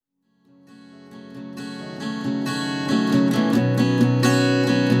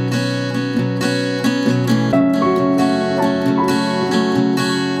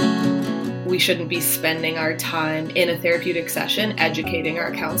shouldn't be spending our time in a therapeutic session educating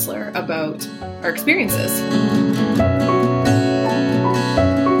our counselor about our experiences.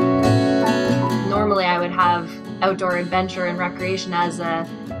 Normally I would have outdoor adventure and recreation as a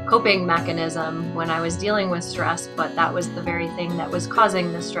coping mechanism when I was dealing with stress, but that was the very thing that was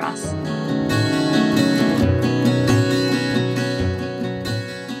causing the stress.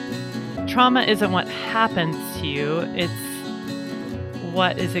 Trauma isn't what happens to you, it's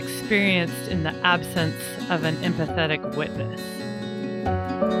what is experienced in the absence of an empathetic witness.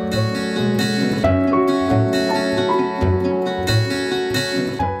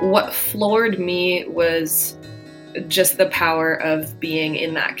 What floored me was just the power of being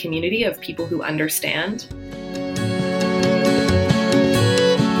in that community of people who understand.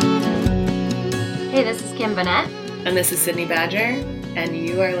 Hey, this is Kim Vinet. And this is Sydney Badger, and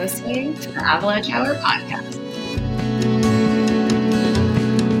you are listening to the Avalanche Hour podcast.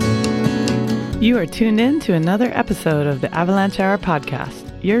 You are tuned in to another episode of the Avalanche Hour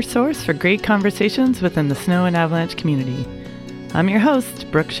podcast, your source for great conversations within the snow and avalanche community. I'm your host,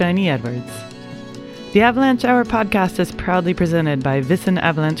 Brooke Shiny Edwards. The Avalanche Hour podcast is proudly presented by Vinet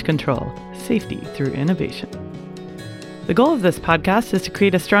Avalanche Control, safety through innovation. The goal of this podcast is to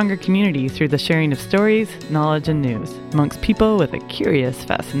create a stronger community through the sharing of stories, knowledge, and news amongst people with a curious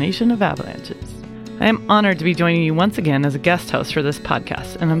fascination of avalanches. I am honored to be joining you once again as a guest host for this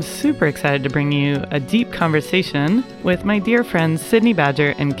podcast, and I'm super excited to bring you a deep conversation with my dear friends Sydney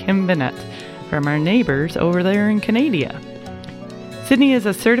Badger and Kim Vinet from our neighbors over there in Canada. Sydney is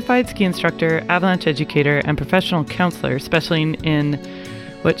a certified ski instructor, avalanche educator, and professional counselor specializing in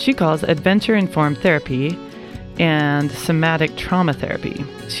what she calls adventure-informed therapy and somatic trauma therapy.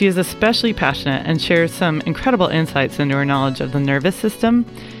 She is especially passionate and shares some incredible insights into her knowledge of the nervous system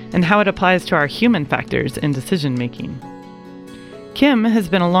and how it applies to our human factors in decision-making. Kim has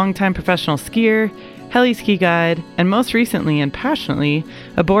been a longtime professional skier, heli ski guide, and most recently and passionately,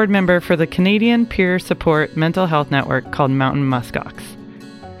 a board member for the Canadian peer support mental health network called Mountain Muskox.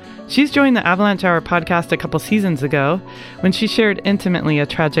 She's joined the Avalanche Hour podcast a couple seasons ago when she shared intimately a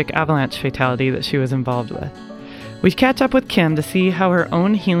tragic avalanche fatality that she was involved with. We catch up with Kim to see how her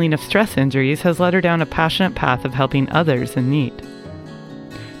own healing of stress injuries has led her down a passionate path of helping others in need.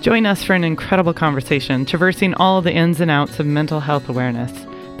 Join us for an incredible conversation, traversing all the ins and outs of mental health awareness,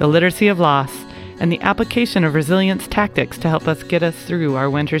 the literacy of loss, and the application of resilience tactics to help us get us through our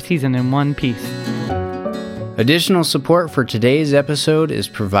winter season in one piece. Additional support for today's episode is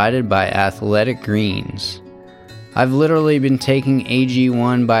provided by Athletic Greens. I've literally been taking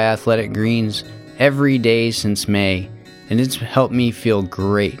AG1 by Athletic Greens every day since May, and it's helped me feel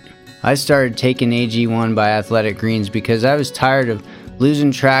great. I started taking AG1 by Athletic Greens because I was tired of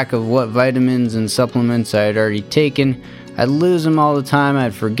losing track of what vitamins and supplements I had already taken. I'd lose them all the time,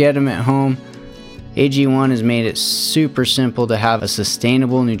 I'd forget them at home. AG1 has made it super simple to have a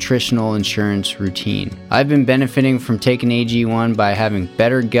sustainable nutritional insurance routine. I've been benefiting from taking AG1 by having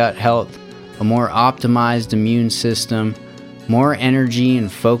better gut health, a more optimized immune system, more energy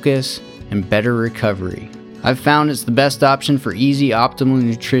and focus, and better recovery. I've found it's the best option for easy, optimal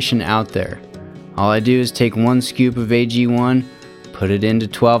nutrition out there. All I do is take 1 scoop of AG1, put it into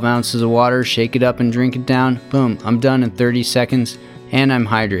 12 ounces of water, shake it up and drink it down. Boom, I'm done in 30 seconds, and I'm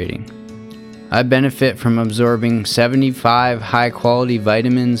hydrating. I benefit from absorbing 75 high-quality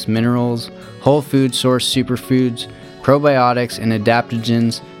vitamins, minerals, whole food source superfoods, probiotics, and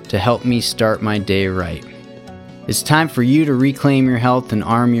adaptogens to help me start my day right. It's time for you to reclaim your health and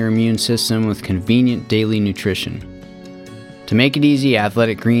arm your immune system with convenient daily nutrition. To make it easy,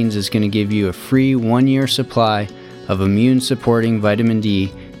 Athletic Greens is going to give you a free 1-year supply of immune-supporting vitamin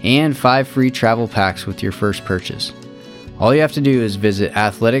D and 5 free travel packs with your first purchase. All you have to do is visit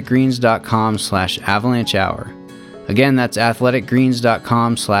athleticgreens.com/avalanchehour. Again, that's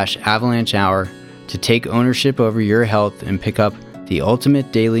athleticgreens.com/avalanchehour to take ownership over your health and pick up the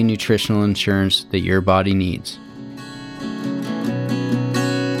ultimate daily nutritional insurance that your body needs.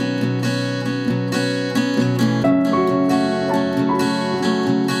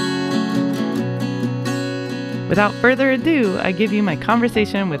 Without further ado, I give you my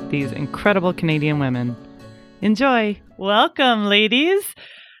conversation with these incredible Canadian women. Enjoy! Welcome, ladies!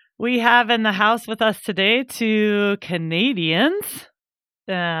 We have in the house with us today 2 Canadians,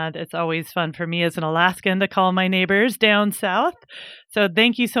 and it's always fun for me as an Alaskan to call my neighbors down south. So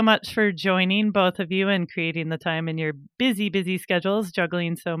thank you so much for joining, both of you, and creating the time in your busy, busy schedules,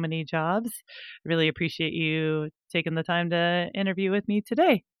 juggling so many jobs. Really appreciate you taking the time to interview with me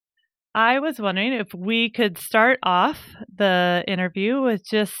today. I was wondering if we could start off the interview with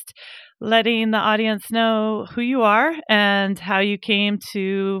just letting the audience know who you are and how you came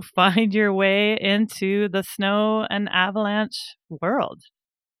to find your way into the snow and avalanche world.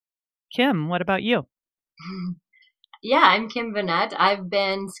 Kim, what about you? Yeah, I'm Kim Vinet. I've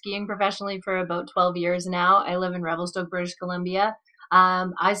been skiing professionally for about 12 years now. I live in Revelstoke, British Columbia.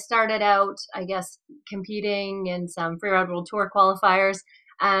 I started out, I guess, competing in some Freeride World Tour qualifiers,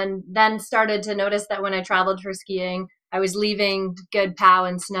 and then started to notice that when I traveled for skiing, I was leaving good POW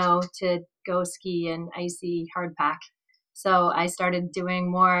and snow to go ski in icy hardpack. So I started doing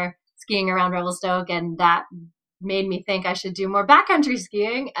more skiing around Revelstoke, and that made me think I should do more backcountry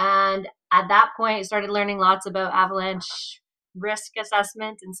skiing. And at that point, I started learning lots about avalanche risk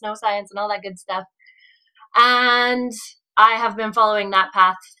assessment and snow science and all that good stuff. And I have been following that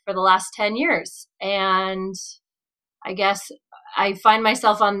path for the last 10 years. And I guess I find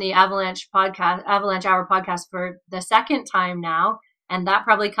myself on the Avalanche Hour podcast for the second time now. And that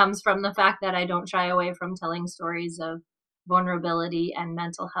probably comes from the fact that I don't shy away from telling stories of vulnerability and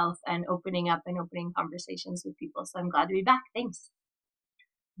mental health and opening up and opening conversations with people. So I'm glad to be back. Thanks.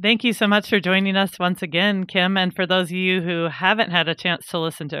 Thank you so much for joining us once again, Kim. And for those of you who haven't had a chance to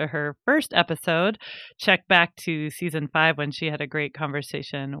listen to her first episode, check back to season 5 when she had a great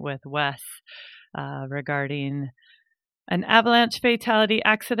conversation with Wes regarding an avalanche fatality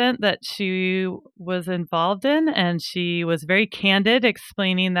accident that she was involved in. And she was very candid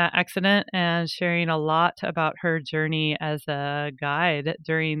explaining that accident and sharing a lot about her journey as a guide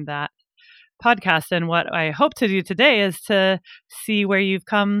during that podcast. And what I hope to do today is to see where you've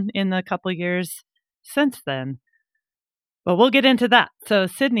come in the couple years since then. But we'll get into that. So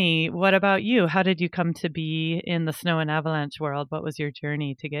Sydney, what about you? How did you come to be in the snow and avalanche world? What was your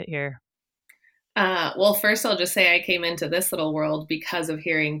journey to get here? Well, first I'll just say I came into this little world because of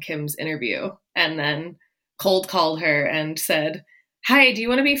hearing Kim's interview, and then cold called her and said, "Hi, do you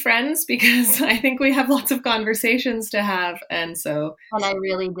want to be friends? Because I think we have lots of conversations to have." And I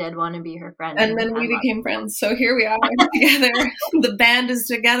really did want to be her friend. And then we became friends. So here we are together. The band is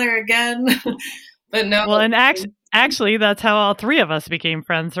together again. But no. Well, and actually, that's how all three of us became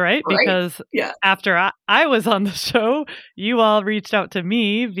friends, right? Because after I was on the show, you all reached out to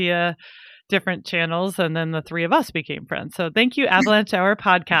me via different channels, and then the three of us became friends. So thank you, Avalanche Hour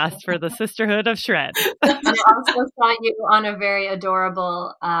Podcast, for the sisterhood of Shred. I also saw you on a very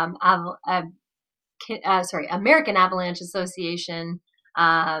adorable American Avalanche Association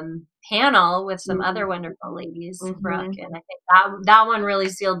panel with some other wonderful ladies, Brooke, and I think that one really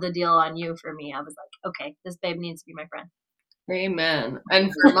sealed the deal on you for me. I was like, okay, this babe needs to be my friend. Amen.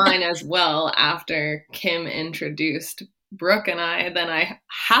 And for mine as well, after Kim introduced Brooke and then I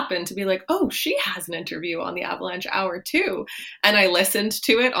happened to be like, oh, she has an interview on the Avalanche Hour too. And I listened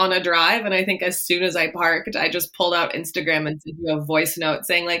to it on a drive. And I think as soon as I parked, I just pulled out Instagram and sent you a voice note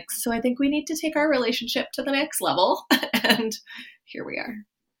saying like, so I think we need to take our relationship to the next level. And here we are.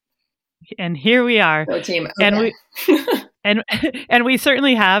 And here we are. So team. Okay. And we and we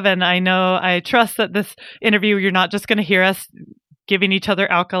certainly have. And I trust that this interview, you're not just going to hear us giving each other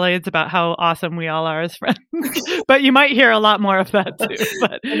accolades about how awesome we all are as friends. But you might hear a lot more of that too.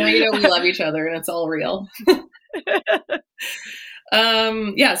 But we love each other and it's all real.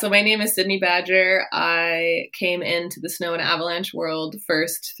 So my name is Sydney Badger. I came into the snow and avalanche world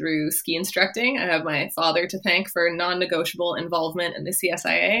first through ski instructing. I have my father to thank for non-negotiable involvement in the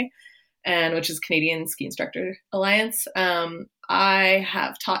CSIA, which is Canadian Ski Instructor Alliance. I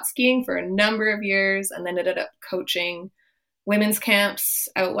have taught skiing for a number of years and then ended up coaching women's camps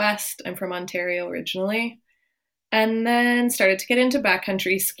out west. I'm from Ontario originally. And then started to get into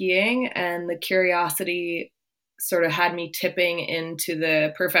backcountry skiing, and the curiosity sort of had me tipping into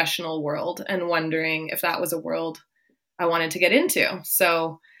the professional world and wondering if that was a world I wanted to get into.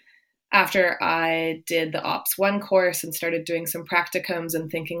 So after I did the Ops 1 course and started doing some practicums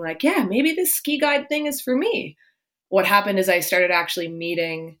and thinking like, yeah, maybe this ski guide thing is for me, what happened is I started actually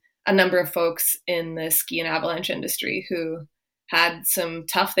meeting a number of folks in the ski and avalanche industry who had some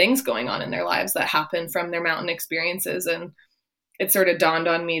tough things going on in their lives that happened from their mountain experiences. And it sort of dawned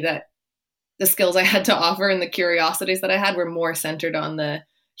on me that the skills I had to offer and the curiosities that I had were more centered on the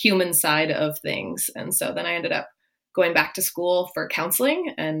human side of things. And so then I ended up going back to school for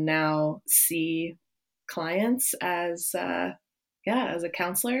counseling and now see clients as a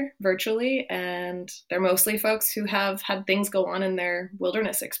counselor virtually. And they're mostly folks who have had things go on in their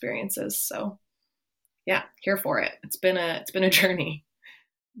wilderness experiences. So yeah, here for it. It's been a journey.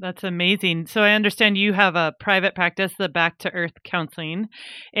 That's amazing. So I understand you have a private practice, the Back to Earth Counseling,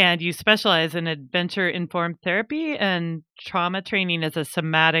 and you specialize in adventure-informed therapy and trauma training as a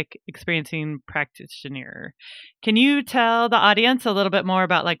somatic experiencing practitioner. Can you tell the audience a little bit more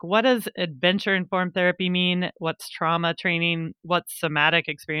about what does adventure-informed therapy mean? What's trauma training? What's somatic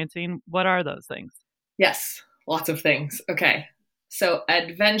experiencing? What are those things? Yes, lots of things. Okay. So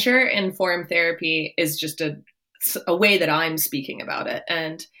adventure-informed therapy is just a way that I'm speaking about it.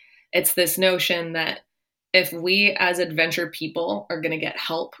 And it's this notion that if we as adventure people are going to get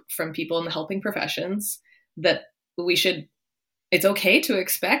help from people in the helping professions, that it's okay to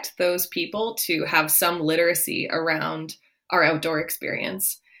expect those people to have some literacy around our outdoor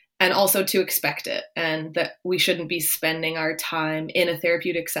experience and also to expect it. And that we shouldn't be spending our time in a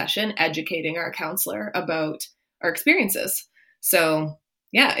therapeutic session educating our counselor about our experiences. So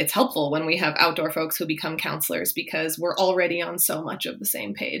yeah, it's helpful when we have outdoor folks who become counselors because we're already on so much of the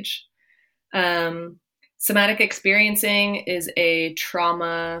same page. Somatic experiencing is a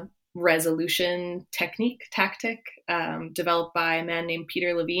trauma resolution tactic developed by a man named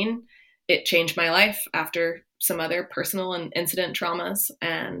Peter Levine. It changed my life after some other personal and incident traumas.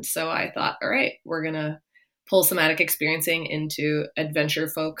 And so I thought, all right, we're going to pull somatic experiencing into adventure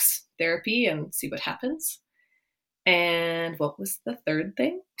folks therapy and see what happens. And what was the third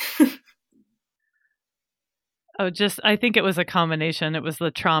thing? I think it was a combination. It was the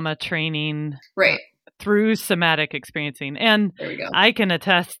trauma training. Right. Through somatic experiencing. And there we go. I can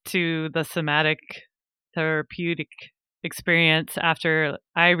attest to the somatic therapeutic experience after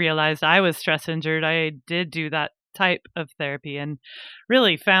I realized I was stress injured. I did do that type of therapy and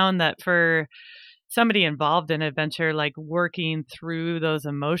really found that for somebody involved in adventure, working through those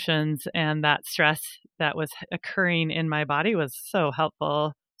emotions and that stress that was occurring in my body was so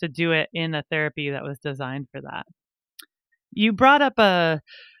helpful to do it in a therapy that was designed for that. You brought up a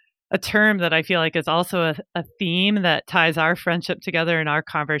term that I feel like is also a theme that ties our friendship together in our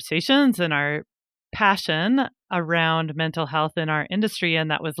conversations and our passion around mental health in our industry,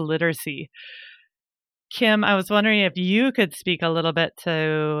 and that was literacy. Kim, I was wondering if you could speak a little bit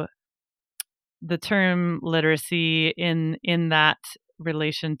to the term literacy in that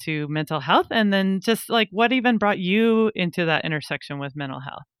relation to mental health, and then just what even brought you into that intersection with mental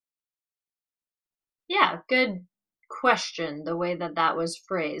health. Yeah, good question, the way that was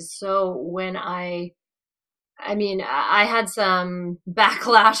phrased. So when I had some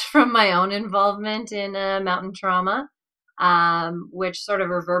backlash from my own involvement in mountain trauma, which sort of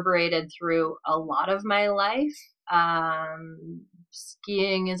reverberated through a lot of my life.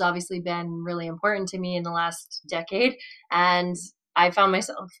 Skiing has obviously been really important to me in the last decade, and I found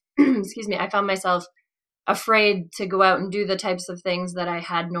myself, I found myself afraid to go out and do the types of things that I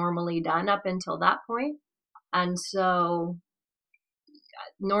had normally done up until that point. And so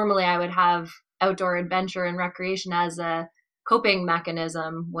normally I would have outdoor adventure and recreation as a coping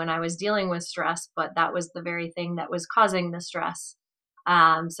mechanism when I was dealing with stress, but that was the very thing that was causing the stress.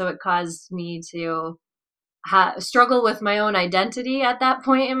 So it caused me to struggle with my own identity at that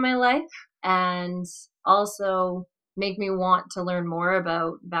point in my life, and also make me want to learn more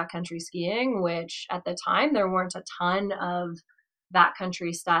about backcountry skiing, which at the time there weren't a ton of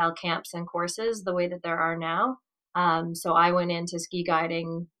backcountry style camps and courses the way that there are now. So I went into ski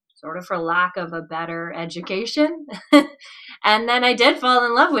guiding sort of for lack of a better education. And then I did fall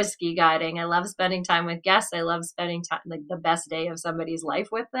in love with ski guiding. I love spending time with guests. I love spending time, the best day of somebody's life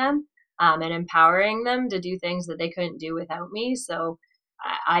with them, and empowering them to do things that they couldn't do without me. So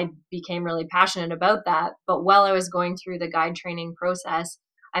I became really passionate about that. But while I was going through the guide training process,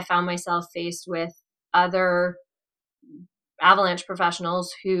 I found myself faced with other avalanche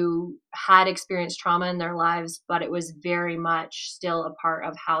professionals who had experienced trauma in their lives, but it was very much still a part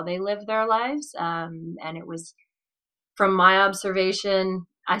of how they lived their lives. And it was, from my observation,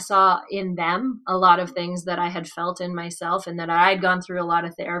 I saw in them a lot of things that I had felt in myself, and that I'd gone through a lot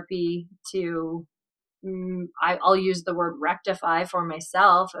of therapy to, I'll use the word rectify for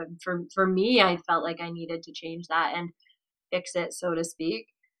myself. For me, I felt like I needed to change that and fix it, so to speak.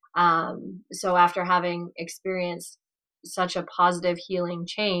 So after having experienced such a positive healing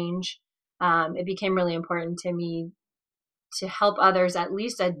change, it became really important to me to help others at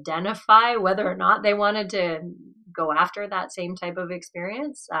least identify whether or not they wanted to go after that same type of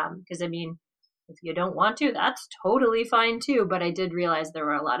experience. Because if you don't want to, that's totally fine too. But I did realize there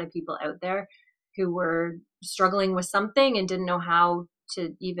were a lot of people out there who were struggling with something and didn't know how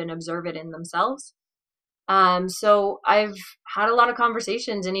to even observe it in themselves. So I've had a lot of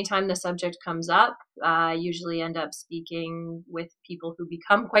conversations anytime the subject comes up. I usually end up speaking with people who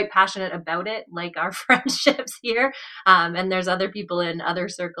become quite passionate about it, like our friendships here. And there's other people in other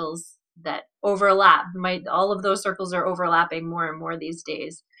circles that overlap. All of those circles are overlapping more and more these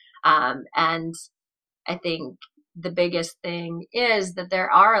days. And I think the biggest thing is that there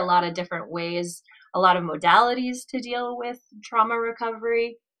are a lot of different ways, a lot of modalities to deal with trauma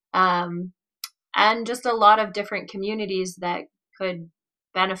recovery. And just a lot of different communities that could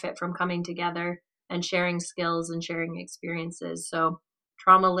benefit from coming together and sharing skills and sharing experiences. So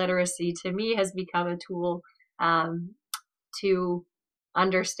trauma literacy to me has become a tool to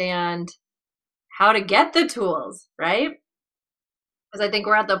understand how to get the tools, right? Because I think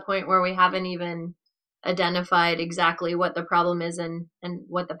we're at the point where we haven't even identified exactly what the problem is and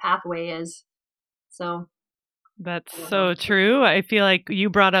what the pathway is. So that's so true. I feel like you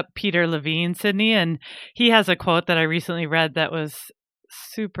brought up Peter Levine, Sydney, and he has a quote that I recently read that was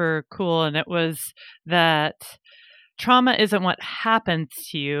super cool. And it was that trauma isn't what happens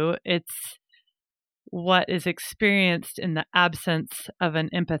to you, it's what is experienced in the absence of an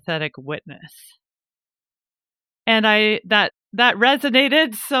empathetic witness. And that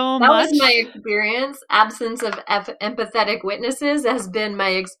resonated so much. That was my experience. Absence of empathetic witnesses has been my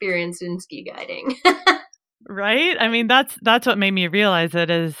experience in ski guiding. Right? I mean, that's what made me realize it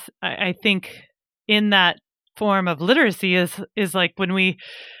is, I think in that form of literacy is like when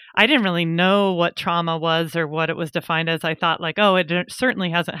I didn't really know what trauma was or what it was defined as. I thought like, oh, it certainly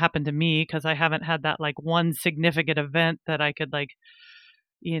hasn't happened to me because I haven't had that like one significant event that I could like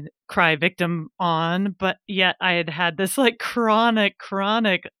cry victim on. But yet I had this like chronic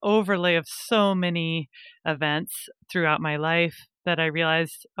overlay of so many events throughout my life that I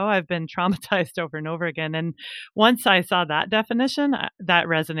realized, oh, I've been traumatized over and over again. And once I saw that definition, that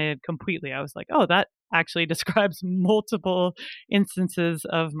resonated completely. I was like, oh, that actually describes multiple instances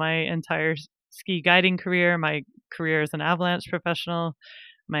of my entire ski guiding career, my career as an avalanche professional,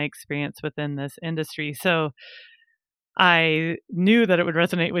 my experience within this industry. So I knew that it would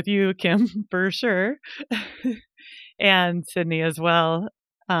resonate with you, Kim, for sure, and Sydney as well.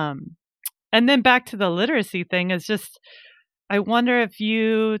 And then back to the literacy thing is just, I wonder if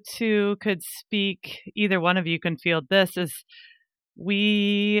you two could speak, either one of you can field this, is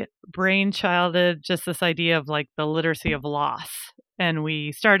we brainchilded just this idea of like the literacy of loss. And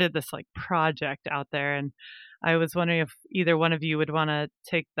we started this like project out there. And I was wondering if either one of you would want to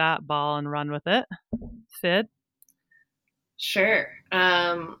take that ball and run with it. Sid? Sure.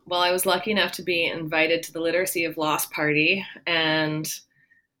 Well, I was lucky enough to be invited to the Literacy of Loss party, and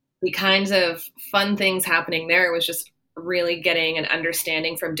the kinds of fun things happening there was just really getting an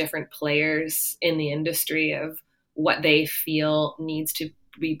understanding from different players in the industry of what they feel needs to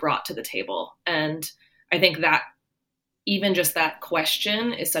be brought to the table. And I think that even just that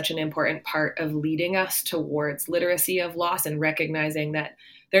question is such an important part of leading us towards literacy of loss and recognizing that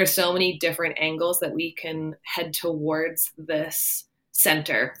there are so many different angles that we can head towards this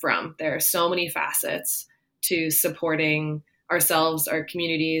center from. There are so many facets to supporting ourselves, our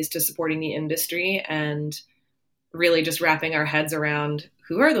communities, to supporting the industry, and really just wrapping our heads around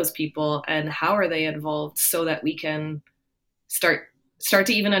who are those people and how are they involved so that we can start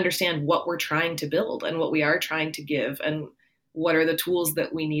to even understand what we're trying to build and what we are trying to give and what are the tools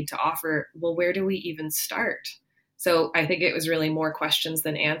that we need to offer. Well, where do we even start? So I think it was really more questions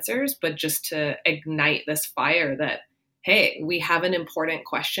than answers, but just to ignite this fire that, hey, we have an important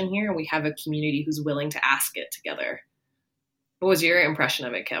question here and we have a community who's willing to ask it together. What was your impression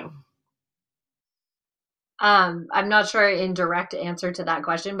of it, Kim? I'm not sure in direct answer to that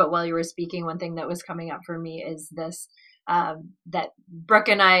question, but while you were speaking, one thing that was coming up for me is this, that Brooke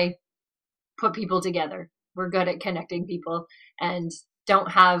and I put people together. We're good at connecting people and don't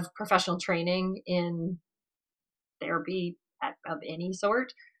have professional training in therapy of any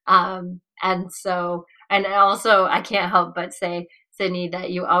sort. And also I can't help but say, Sydney, that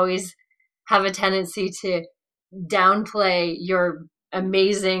you always have a tendency to downplay your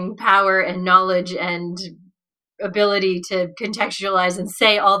amazing power and knowledge and ability to contextualize and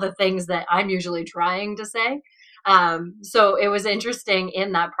say all the things that I'm usually trying to say. So it was interesting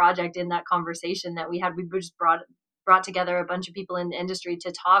in that project, in that conversation that we had, we just brought together a bunch of people in the industry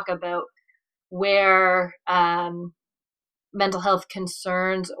to talk about where mental health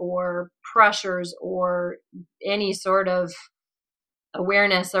concerns or pressures or any sort of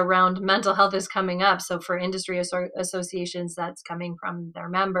awareness around mental health is coming up. So for industry associations, that's coming from their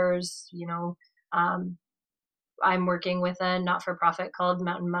members. I'm working with a not-for-profit called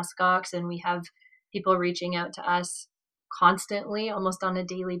Mountain Muskox, and we have people reaching out to us constantly, almost on a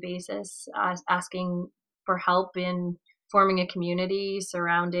daily basis, asking for help in forming a community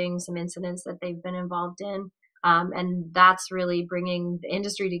surrounding some incidents that they've been involved in. And that's really bringing the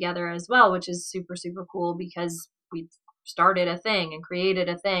industry together as well, which is super, super cool because we've started a thing and created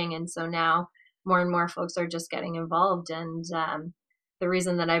a thing. And so now more and more folks are just getting involved. And the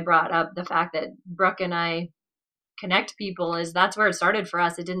reason that I brought up the fact that Brooke and I connect people is that's where it started for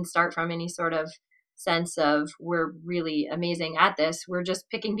us. It didn't start from any sort of sense of we're really amazing at this. We're just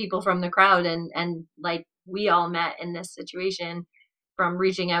picking people from the crowd and like we all met in this situation from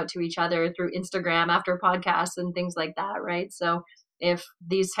reaching out to each other through Instagram after podcasts and things like that, right? So if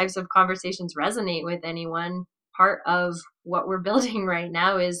these types of conversations resonate with anyone, part of what we're building right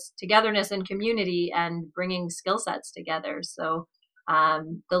now is togetherness and community and bringing skill sets together. So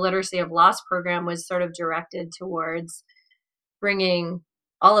the Literacy of Loss program was sort of directed towards bringing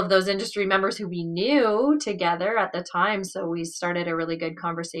all of those industry members who we knew together at the time. So we started a really good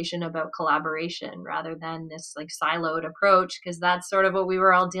conversation about collaboration rather than this like siloed approach, because that's sort of what we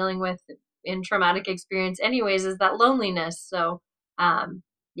were all dealing with in traumatic experience anyways, is that loneliness. So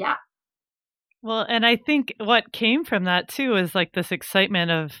yeah. Well, and I think what came from that too is like this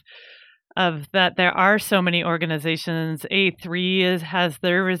excitement of that there are so many organizations. A3 has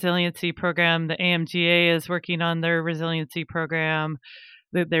their resiliency program. The AMGA is working on their resiliency program.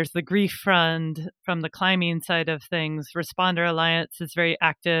 There's the Grief Fund from the climbing side of things. Responder Alliance is very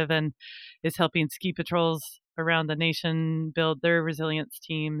active and is helping ski patrols around the nation build their resilience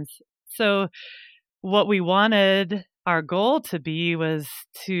teams. So what we wanted our goal to be was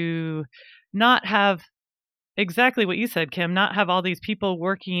to not have exactly what you said, Kim, not have all these people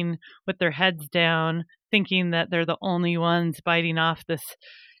working with their heads down, thinking that they're the only ones biting off this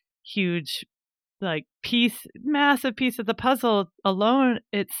huge massive piece of the puzzle alone.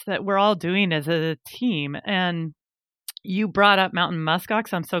 It's that we're all doing as a team. And you brought up mountain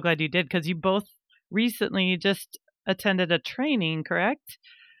muskox. I'm so glad you did, because you both recently just attended a training, correct?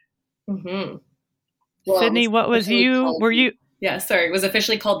 Mm-hmm. Well, Sydney, what was you? Were you? Yeah, sorry. It was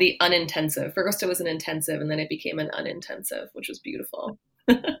officially called the unintensive. First it was an intensive, and then it became an unintensive, which was beautiful.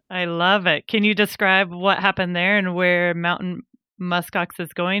 I love it. Can you describe what happened there and where mountain muskox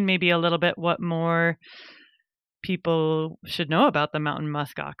is going? Maybe a little bit what more people should know about the mountain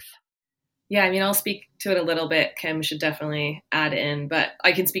muskox. Yeah, I mean, I'll speak to it a little bit. Kim should definitely add in, but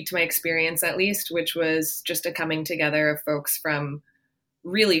I can speak to my experience at least, which was just a coming together of folks from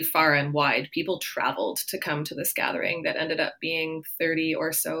really far and wide. People traveled to come to this gathering that ended up being 30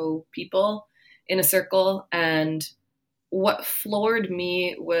 or so people in a circle. And what floored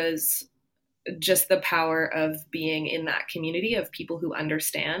me was just the power of being in that community of people who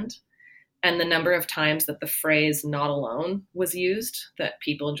understand, and the number of times that the phrase "not alone" was used, that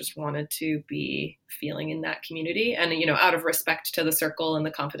people just wanted to be feeling in that community. And, you know, out of respect to the circle and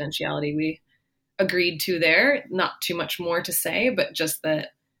the confidentiality we agreed to there, not too much more to say, but just that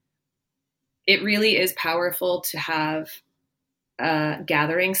it really is powerful to have a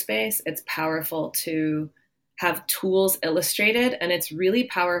gathering space. It's powerful to have tools illustrated, and it's really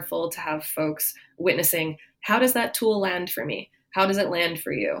powerful to have folks witnessing, how does that tool land for me? How does it land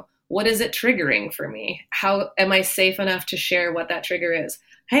for you? What is it triggering for me? How am I safe enough to share what that trigger is?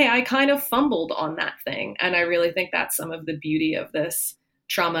 Hey, I kind of fumbled on that thing. And I really think that's some of the beauty of this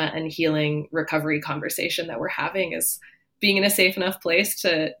trauma and healing recovery conversation that we're having, is being in a safe enough place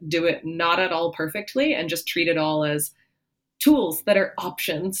to do it not at all perfectly and just treat it all as tools that are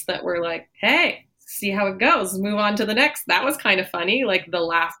options, that we're like, hey, see how it goes, move on to the next. That was kind of funny. Like the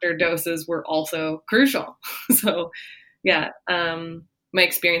laughter doses were also crucial. So yeah, my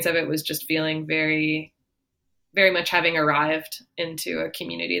experience of it was just feeling very, very much having arrived into a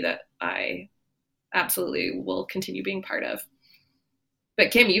community that I absolutely will continue being part of.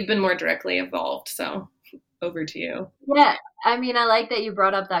 But Kim, you've been more directly involved, so over to you. Yeah, I mean, I like that you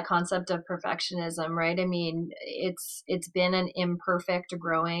brought up that concept of perfectionism, right? I mean, it's been an imperfect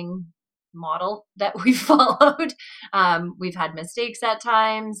growing model that we've followed. We've had mistakes at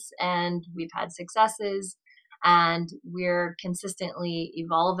times and we've had successes, and we're consistently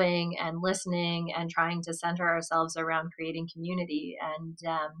evolving and listening and trying to center ourselves around creating community. And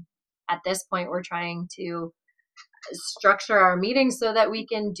at this point, we're trying to structure our meetings so that we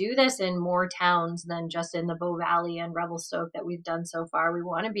can do this in more towns than just in the Bow Valley and Revelstoke that we've done so far. We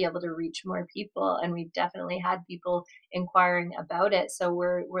want to be able to reach more people, and we've definitely had people inquiring about it. So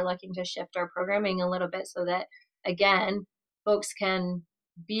we're looking to shift our programming a little bit so that, again, folks can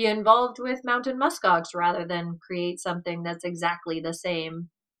be involved with mountain muskox rather than create something that's exactly the same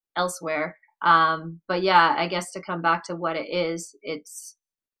elsewhere. But yeah, I guess to come back to what it is, it's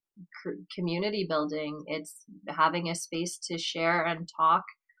community building. It's having a space to share and talk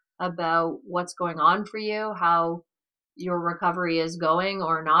about what's going on for you, how your recovery is going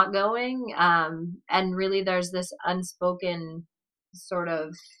or not going. And really, there's this unspoken sort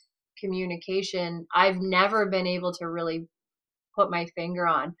of communication. I've never been able to really put my finger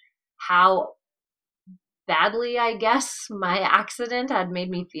on how badly, I guess, my accident had made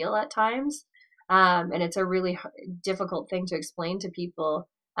me feel at times. And it's a really difficult thing to explain to people.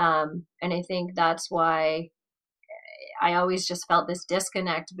 And I think that's why I always just felt this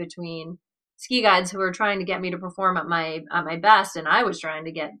disconnect between ski guides who were trying to get me to perform at my best, and I was trying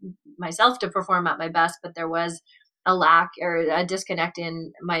to get myself to perform at my best, but there was a lack or a disconnect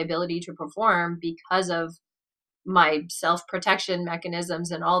in my ability to perform because of my self-protection mechanisms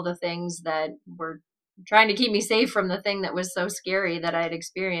and all the things that were trying to keep me safe from the thing that was so scary that I had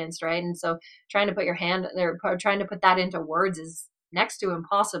experienced, right? And so trying to put your hand there, trying to put that into words is next to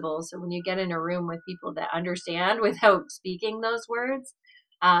impossible. So when you get in a room with people that understand without speaking those words,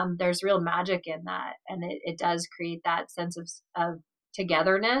 there's real magic in that. And it does create that sense of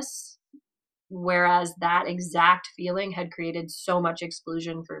togetherness. Whereas that exact feeling had created so much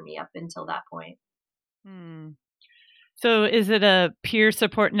exclusion for me up until that point. So is it a peer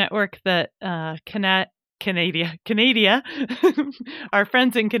support network that Canada, our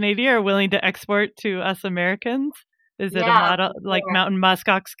friends in Canada are willing to export to us Americans? Is it a model like Mountain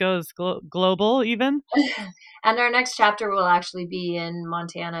Muskox goes global even? And our next chapter will actually be in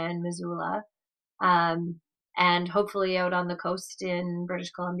Montana and Missoula. And hopefully out on the coast in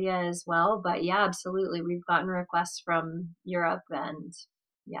British Columbia as well. But yeah, absolutely. We've gotten requests from Europe and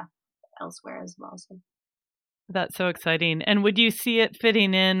elsewhere as well. So that's so exciting. And would you see it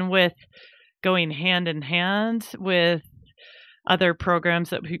fitting in with going hand in hand with other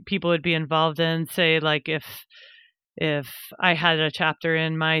programs that people would be involved in? Say, like if I had a chapter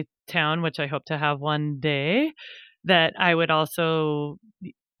in my town, which I hope to have one day, that I would also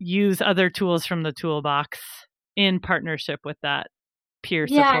use other tools from the toolbox in partnership with that peer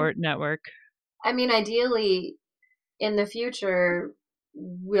support network. I mean, ideally, in the future,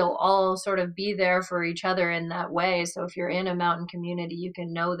 we'll all sort of be there for each other in that way. So if you're in a mountain community, you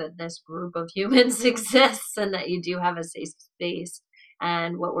can know that this group of humans exists and that you do have a safe space.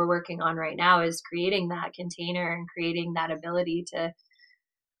 And what we're working on right now is creating that container and creating that ability to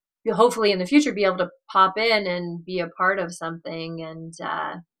hopefully in the future be able to pop in and be a part of something and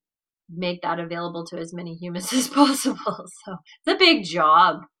make that available to as many humans as possible. So it's a big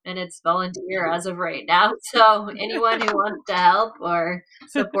job and it's volunteer as of right now. So anyone who wants to help or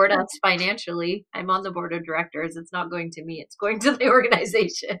support us financially, I'm on the board of directors. It's not going to me, it's going to the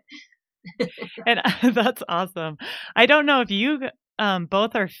organization. And that's awesome. I don't know if you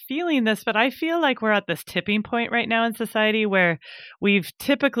both are feeling this, but I feel like we're at this tipping point right now in society where we've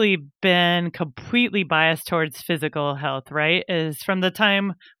typically been completely biased towards physical health, right? Is from the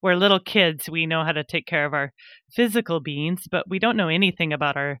time we're little kids, we know how to take care of our physical beings, but we don't know anything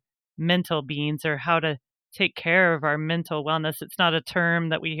about our mental beings or how to take care of our mental wellness. It's not a term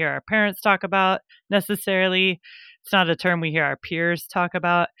that we hear our parents talk about necessarily. It's not a term we hear our peers talk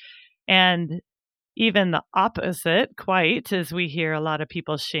about. And even the opposite, quite, is we hear a lot of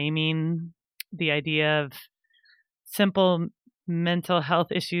people shaming the idea of simple mental health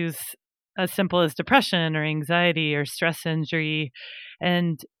issues as simple as depression or anxiety or stress injury.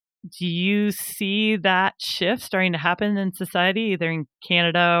 And do you see that shift starting to happen in society, either in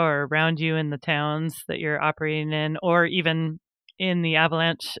Canada or around you in the towns that you're operating in, or even in the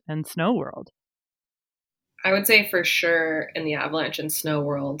avalanche and snow world? I would say for sure in the avalanche and snow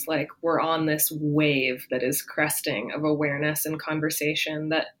world, like we're on this wave that is cresting of awareness and conversation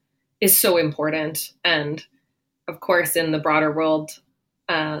that is so important. And of course, in the broader world,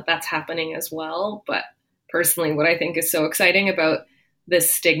 that's happening as well. But personally, what I think is so exciting about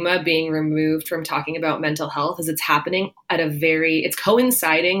this stigma being removed from talking about mental health is it's happening at it's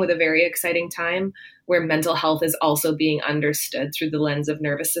coinciding with a very exciting time where mental health is also being understood through the lens of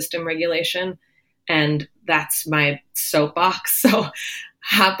nervous system regulation. And that's my soapbox. So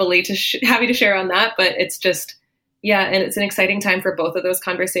happy to share on that. But it's just, and it's an exciting time for both of those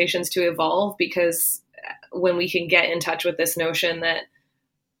conversations to evolve, because when we can get in touch with this notion that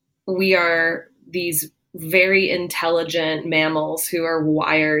we are these very intelligent mammals who are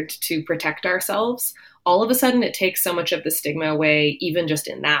wired to protect ourselves, all of a sudden it takes so much of the stigma away, even just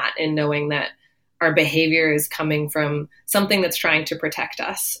in knowing that our behavior is coming from something that's trying to protect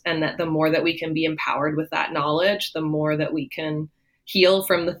us. And that the more that we can be empowered with that knowledge, the more that we can heal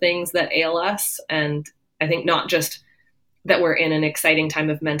from the things that ail us. And I think not just that we're in an exciting time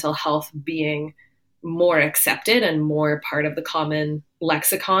of mental health being more accepted and more part of the common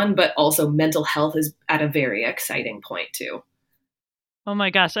lexicon, but also mental health is at a very exciting point too. Oh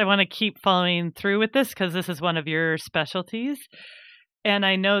my gosh, I want to keep following through with this because this is one of your specialties. And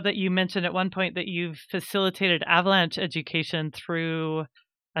I know that you mentioned at one point that you've facilitated avalanche education through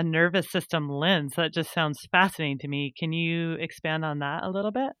a nervous system lens. That just sounds fascinating to me. Can you expand on that a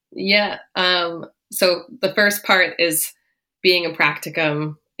little bit? Yeah. So the first part is being a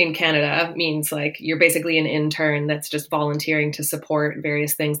practicum in Canada means like you're basically an intern that's just volunteering to support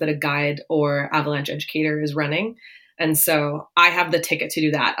various things that a guide or avalanche educator is running. And so I have the ticket to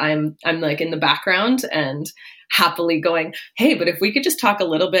do that. I'm like in the background and happily going, hey, but if we could just talk a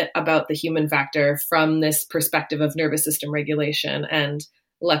little bit about the human factor from this perspective of nervous system regulation. And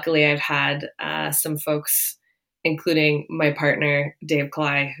luckily I've had some folks, including my partner, Dave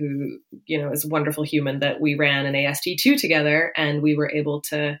Cly, who, is a wonderful human, that we ran an AST2 together, and we were able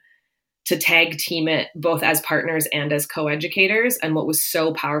to tag team it both as partners and as co-educators. And what was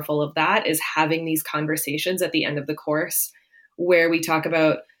so powerful of that is having these conversations at the end of the course where we talk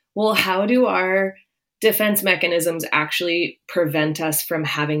about, well, how do our defense mechanisms actually prevent us from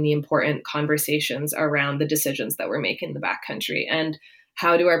having the important conversations around the decisions that we're making in the backcountry? And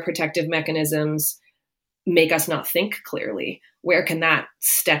how do our protective mechanisms make us not think clearly? Where can that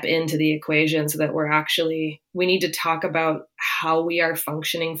step into the equation so that we need to talk about how we are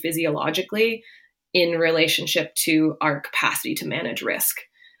functioning physiologically in relationship to our capacity to manage risk,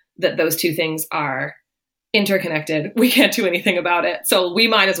 that those two things are interconnected. We can't do anything about it. So we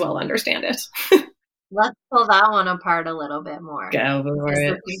might as well understand it. Let's pull that one apart a little bit more. Go for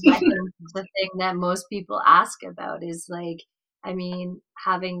it. I think the thing that most people ask about is like, I mean,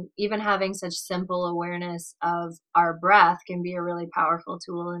 having such simple awareness of our breath can be a really powerful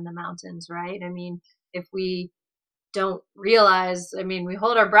tool in the mountains, right? I mean, if we don't realize, we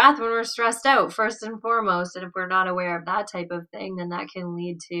hold our breath when we're stressed out, first and foremost. And if we're not aware of that type of thing, then that can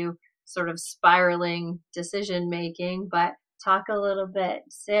lead to sort of spiraling decision making. But talk a little bit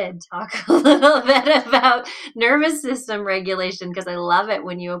about nervous system regulation, because I love it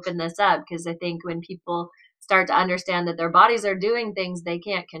when you open this up, because I think when people start to understand that their bodies are doing things they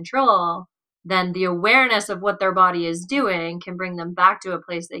can't control, then the awareness of what their body is doing can bring them back to a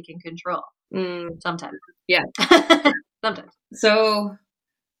place they can control. Sometimes. Yeah. Sometimes. So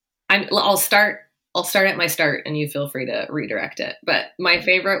I'll start at my start and you feel free to redirect it. But my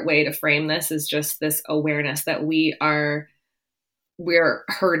favorite way to frame this is just this awareness that we're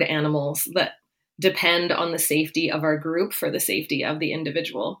herd animals that depend on the safety of our group for the safety of the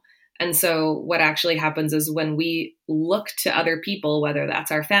individual. And so what actually happens is when we look to other people, whether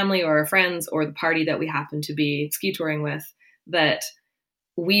that's our family or our friends or the party that we happen to be ski touring with, that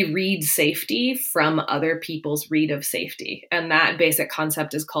we read safety from other people's read of safety. And that basic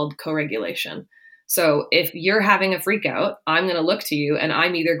concept is called co-regulation. So if you're having a freak out, I'm going to look to you and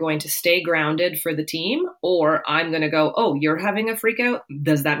I'm either going to stay grounded for the team, or I'm going to go, oh, you're having a freak out?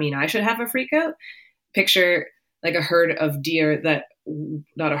 Does that mean I should have a freak out? Picture like a herd of deer a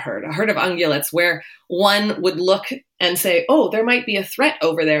herd of ungulates, where one would look and say, oh, there might be a threat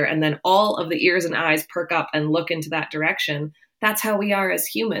over there. And then all of the ears and eyes perk up and look into that direction. That's how we are as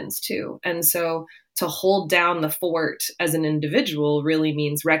humans too. And so to hold down the fort as an individual really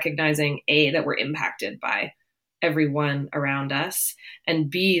means recognizing A, that we're impacted by everyone around us, and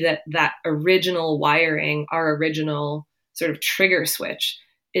B, that original wiring, our original sort of trigger switch,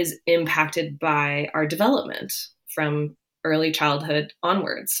 is impacted by our development from early childhood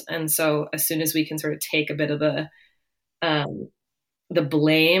onwards. And so as soon as we can sort of take a bit of the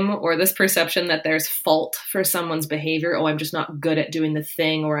blame or this perception that there's fault for someone's behavior, oh, I'm just not good at doing the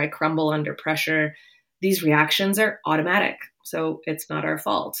thing, or I crumble under pressure, these reactions are automatic. So it's not our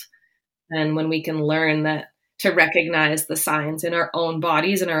fault. And when we can learn that, to recognize the signs in our own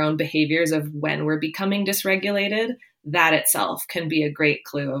bodies and our own behaviors of when we're becoming dysregulated, that itself can be a great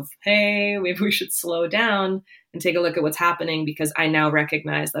clue of, hey, maybe we should slow down and take a look at what's happening, because I now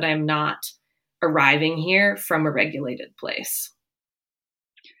recognize that I'm not arriving here from a regulated place.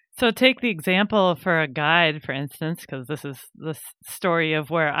 So take the example for a guide, for instance, because this is the story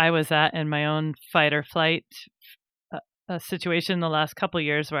of where I was at in my own fight or flight situation the last couple of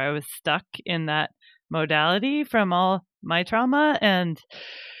years, where I was stuck in that modality from all my trauma.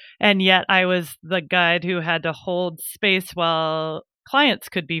 And yet I was the guide who had to hold space while clients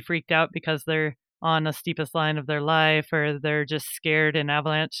could be freaked out because they're on the steepest line of their life, or they're just scared in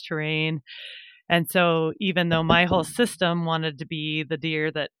avalanche terrain. And so even though my whole system wanted to be the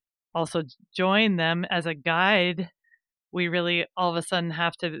deer that also joined them as a guide, we really all of a sudden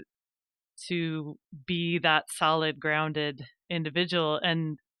have to be that solid, grounded individual.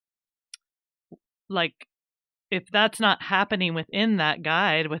 And like, if that's not happening within that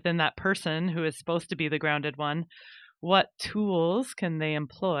guide, within that person who is supposed to be the grounded one, what tools can they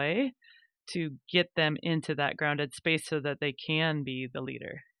employ to get them into that grounded space so that they can be the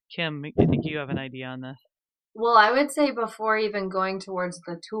leader? Kim, I think you have an idea on this. Well, I would say before even going towards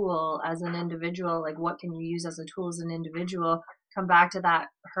the tool as an individual, like what can you use as a tool as an individual, come back to that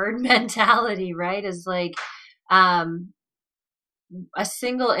herd mentality, right? Is like a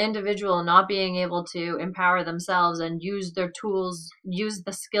single individual not being able to empower themselves and use their tools, use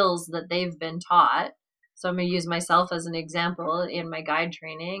the skills that they've been taught. So I'm going to use myself as an example in my guide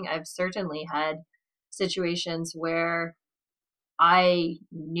training. I've certainly had situations where I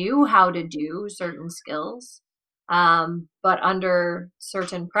knew how to do certain skills, but under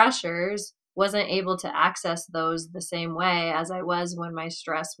certain pressures, wasn't able to access those the same way as I was when my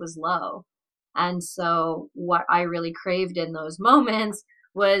stress was low. And so, what I really craved in those moments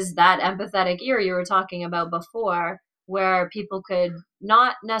was that empathetic ear you were talking about before, where people could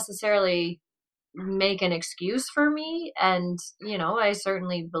not necessarily make an excuse for me. And, I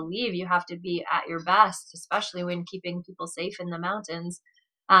certainly believe you have to be at your best, especially when keeping people safe in the mountains.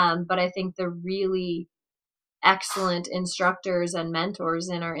 But I think the really excellent instructors and mentors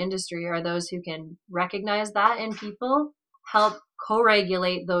in our industry are those who can recognize that in people, help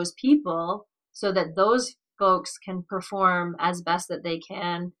co-regulate those people so that those folks can perform as best that they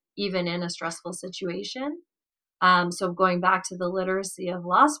can, even in a stressful situation. So going back to the Literacy of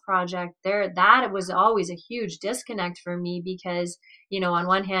Loss project, that was always a huge disconnect for me because, on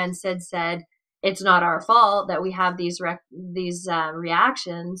one hand, Sid said it's not our fault that we have these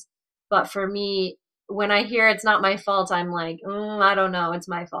reactions, but for me, when I hear it's not my fault, I'm like, I don't know, it's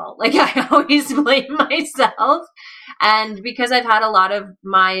my fault. Like I always blame myself, and because I've had a lot of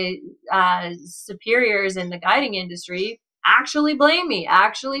my superiors in the guiding industry actually blame me,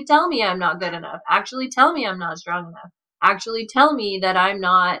 actually tell me I'm not good enough, actually tell me I'm not strong enough, actually tell me that I'm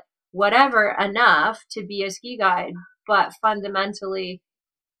not whatever enough to be a ski guide. But fundamentally,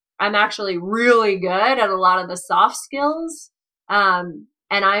 I'm actually really good at a lot of the soft skills.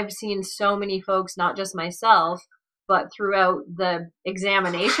 And I've seen so many folks, not just myself, but throughout the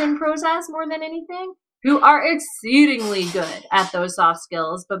examination process more than anything, who are exceedingly good at those soft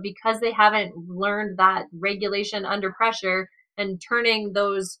skills, but because they haven't learned that regulation under pressure and turning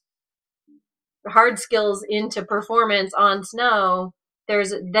those hard skills into performance on snow,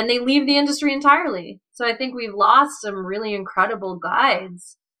 then they leave the industry entirely. So I think we've lost some really incredible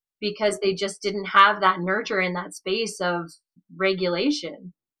guides because they just didn't have that nurture in that space of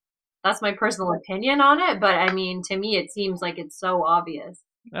regulation. That's my personal opinion on it, but I mean, to me, it seems like it's so obvious.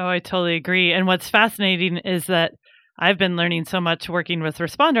 Oh, I totally agree. And what's fascinating is that I've been learning so much working with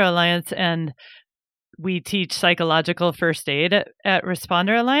Responder Alliance, and we teach psychological first aid at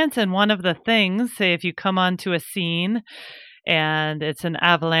Responder Alliance. And one of the things, say if you come onto a scene and it's an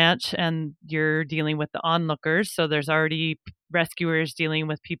avalanche and you're dealing with the onlookers, so there's already rescuers dealing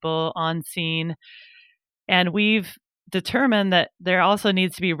with people on scene, and we've determined that there also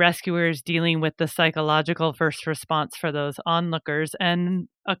needs to be rescuers dealing with the psychological first response for those onlookers. And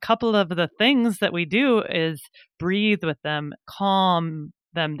a couple of the things that we do is breathe with them, calm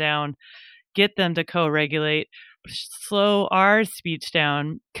them down, get them to co-regulate, slow our speech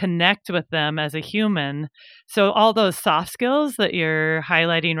down, connect with them as a human. So all those soft skills that you're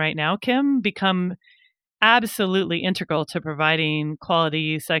highlighting right now, Kim, become absolutely integral to providing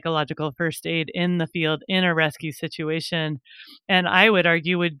quality psychological first aid in the field in a rescue situation. And I would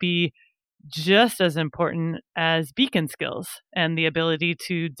argue would be just as important as beacon skills and the ability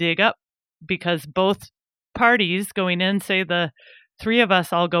to dig up, because both parties going in, say the three of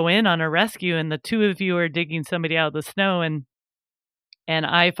us all go in on a rescue and the two of you are digging somebody out of the snow and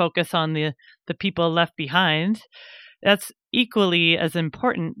I focus on the people left behind. That's equally as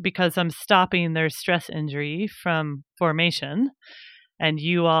important because I'm stopping their stress injury from formation, and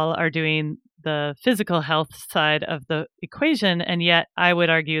you all are doing the physical health side of the equation. And yet I would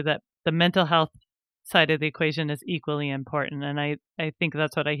argue that the mental health side of the equation is equally important. And I think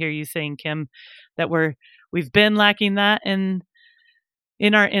that's what I hear you saying, Kim, that we've been lacking that in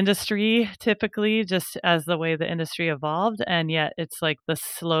our industry, typically, just as the way the industry evolved. And yet it's like the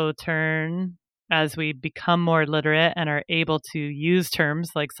slow turn as we become more literate and are able to use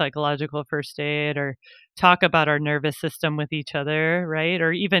terms like psychological first aid or talk about our nervous system with each other, right?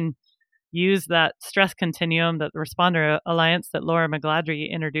 Or even use that stress continuum that the Responder Alliance that Laura McGladrey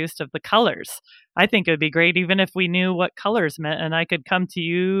introduced of the colors. I think it would be great even if we knew what colors meant and I could come to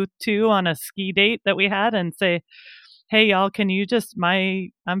you two on a ski date that we had and say, hey, y'all, can you just,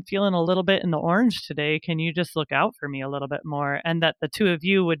 I'm feeling a little bit in the orange today. Can you just look out for me a little bit more? And that the two of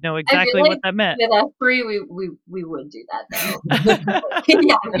you would know exactly what that meant. With us three, we would do that though.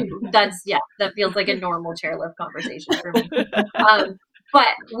 That feels like a normal chairlift conversation for me. But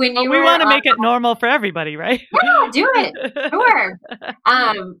when you we want to make it normal for everybody, right? Yeah, do it. Sure.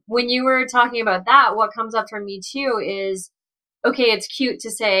 When you were talking about that, what comes up for me too is, okay, it's cute to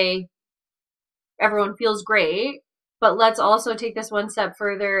say everyone feels great, but let's also take this one step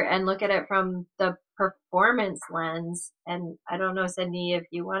further and look at it from the performance lens. And I don't know, Sydney, if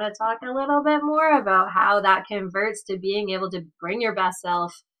you want to talk a little bit more about how that converts to being able to bring your best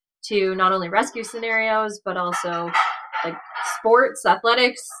self to not only rescue scenarios, but also like sports,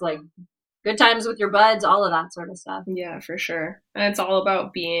 athletics, like good times with your buds, all of that sort of stuff. Yeah, for sure. And it's all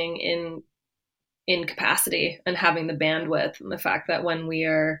about being in capacity and having the bandwidth, and the fact that when we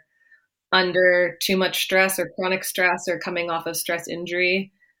are under too much stress or chronic stress or coming off of stress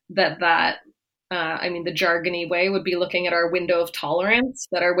injury, the jargony way would be looking at our window of tolerance,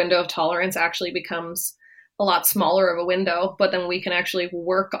 that our window of tolerance actually becomes a lot smaller of a window, but then we can actually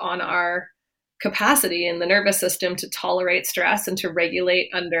work on our capacity in the nervous system to tolerate stress and to regulate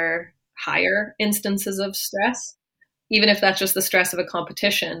under higher instances of stress, even if that's just the stress of a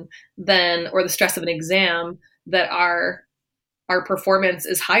competition, then, or the stress of an exam, that our performance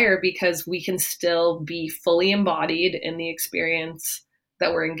is higher because we can still be fully embodied in the experience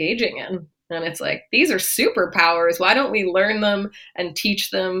that we're engaging in. And it's like, these are superpowers. Why don't we learn them and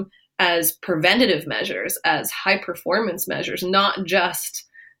teach them as preventative measures, as high performance measures, not just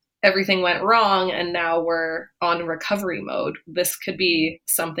everything went wrong and now we're on recovery mode. This could be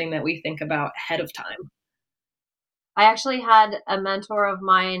something that we think about ahead of time. I actually had a mentor of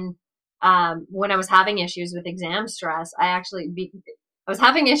mine when I was having issues with exam stress. I was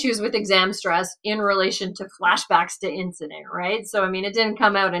having issues with exam stress in relation to flashbacks to incident, right? So, I mean, it didn't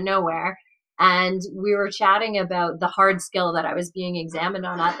come out of nowhere. And we were chatting about the hard skill that I was being examined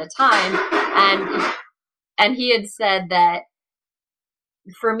on at the time. And he had said that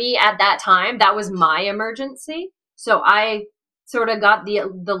for me at that time, that was my emergency. So I sort of got the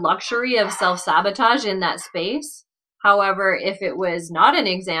luxury of self-sabotage in that space. However, if it was not an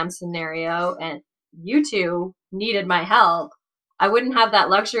exam scenario and you two needed my help, I wouldn't have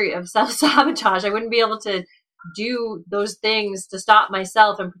that luxury of self-sabotage. I wouldn't be able to do those things to stop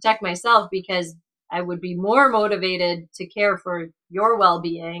myself and protect myself, because I would be more motivated to care for your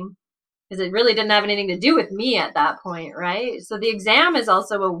well-being, because it really didn't have anything to do with me at that point, right? So the exam is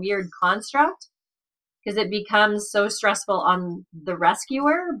also a weird construct, because it becomes so stressful on the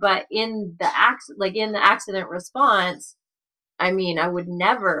rescuer, but in the accident response, I mean, I would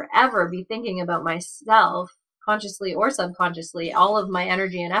never ever be thinking about myself consciously or subconsciously. All of my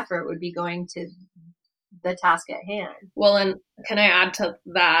energy and effort would be going to the task at hand. Well, and can I add to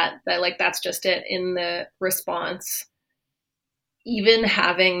that like that's just it in the response. Even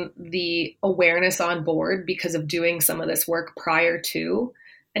having the awareness on board because of doing some of this work prior to,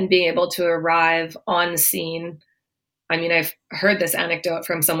 and being able to arrive on scene. I mean, I've heard this anecdote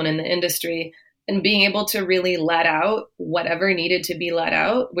from someone in the industry, and being able to really let out whatever needed to be let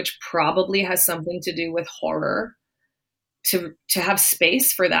out, which probably has something to do with horror, to have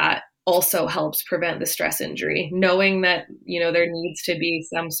space for that also helps prevent the stress injury. Knowing that, there needs to be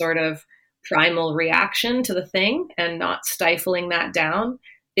some sort of primal reaction to the thing and not stifling that down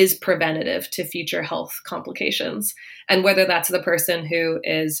is preventative to future health complications. And whether that's the person who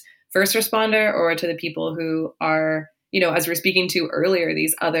is first responder or to the people who are, as we're speaking to earlier,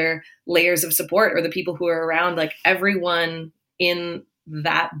 these other layers of support, or the people who are around, like everyone in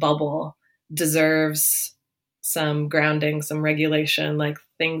that bubble deserves some grounding, some regulation. Like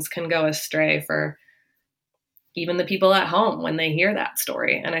things can go astray for even the people at home when they hear that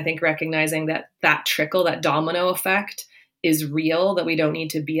story. And I think recognizing that trickle, that domino effect is real, that we don't need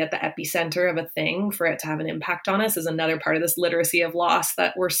to be at the epicenter of a thing for it to have an impact on us, is another part of this literacy of loss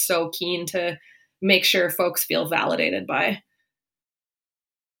that we're so keen to make sure folks feel validated by.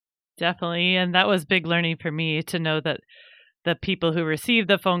 Definitely. And that was big learning for me, to know that the people who receive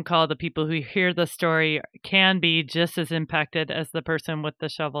the phone call, the people who hear the story, can be just as impacted as the person with the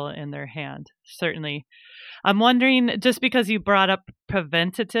shovel in their hand. Certainly. I'm wondering, just because you brought up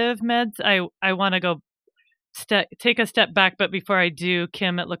preventative meds, I want to go take a step back. But before I do,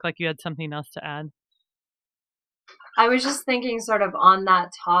 Kim, it looked like you had something else to add. I was just thinking sort of on that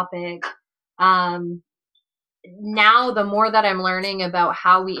topic. Now, the more that I'm learning about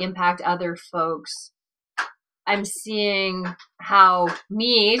how we impact other folks, I'm seeing how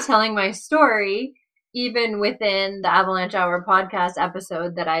me telling my story, even within the Avalanche Hour podcast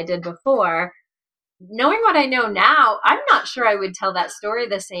episode that I did before, knowing what I know now, I'm not sure I would tell that story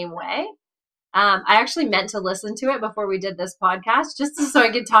the same way. I actually meant to listen to it before we did this podcast, just so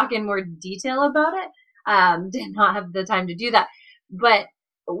I could talk in more detail about it. Did not have the time to do that. But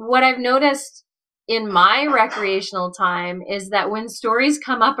what I've noticed in my recreational time is that when stories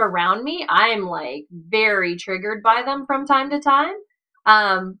come up around me, I'm like very triggered by them from time to time.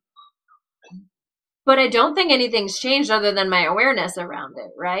 But I don't think anything's changed other than my awareness around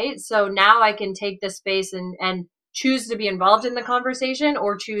it, right? So now I can take this space and choose to be involved in the conversation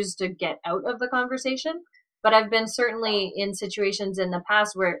or choose to get out of the conversation. But I've been certainly in situations in the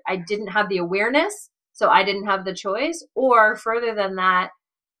past where I didn't have the awareness, so I didn't have the choice. Or further than that,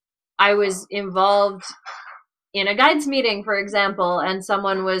 I was involved in a guides meeting, for example, and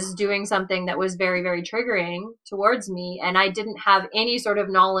someone was doing something that was very, very triggering towards me, and I didn't have any sort of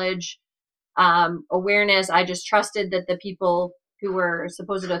knowledge, awareness. I just trusted that the people who were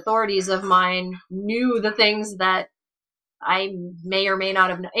supposed authorities of mine knew the things that I may or may not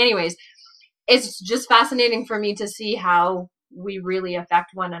have known. Anyways, it's just fascinating for me to see how we really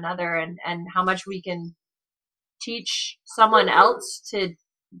affect one another and how much we can teach someone else to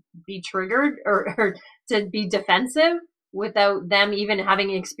be triggered or to be defensive without them even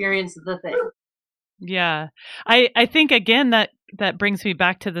having experienced the thing. Yeah. I think, again, that brings me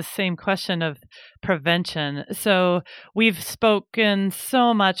back to the same question of prevention. So we've spoken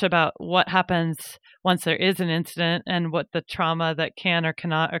so much about what happens once there is an incident and what the trauma that can or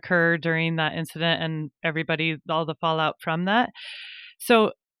cannot occur during that incident and all the fallout from that.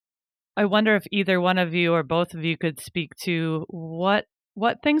 So I wonder if either one of you or both of you could speak to what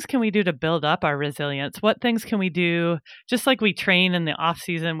things can we do to build up our resilience? What things can we do, just like we train in the off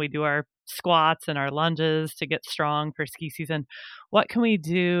season, we do our squats and our lunges to get strong for ski season. What can we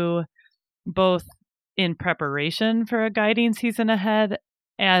do both in preparation for a guiding season ahead,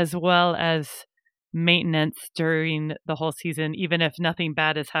 as well as maintenance during the whole season, even if nothing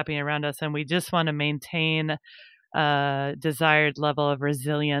bad is happening around us and we just want to maintain a desired level of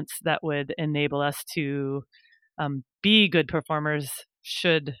resilience that would enable us to be good performers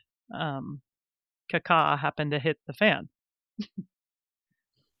should caca happen to hit the fan?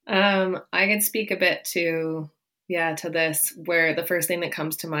 I could speak a bit to this, where the first thing that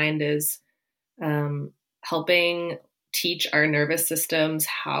comes to mind is helping teach our nervous systems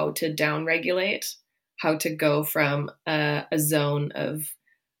how to downregulate, how to go from a zone of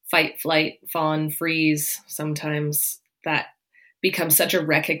fight, flight, fawn, freeze. Sometimes that becomes such a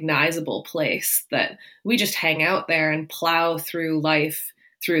recognizable place that we just hang out there and plow through life,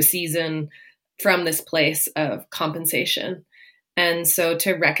 through a season from this place of compensation. And so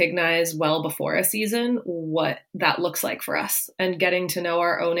to recognize well before a season what that looks like for us and getting to know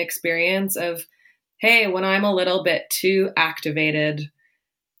our own experience of, hey, when I'm a little bit too activated,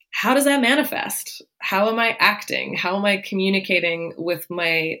 how does that manifest? How am I acting? How am I communicating with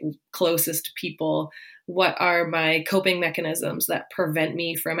my closest people? What are my coping mechanisms that prevent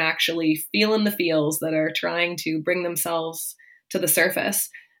me from actually feeling the feels that are trying to bring themselves to the surface?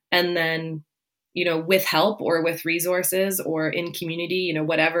 And then, with help or with resources or in community,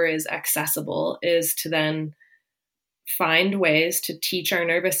 whatever is accessible, is to then find ways to teach our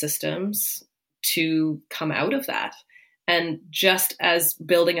nervous systems to come out of that. And just as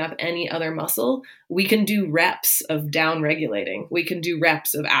building up any other muscle, we can do reps of down regulating. We can do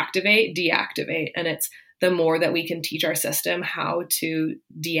reps of activate, deactivate. And it's the more that we can teach our system how to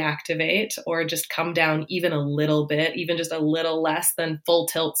deactivate or just come down even a little bit, even just a little less than full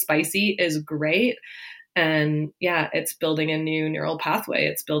tilt spicy is great. And yeah, it's building a new neural pathway.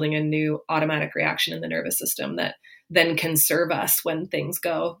 It's building a new automatic reaction in the nervous system that then can serve us when things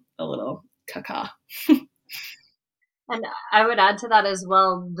go a little caca. And I would add to that as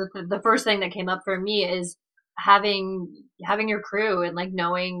well. The first thing that came up for me is having your crew and like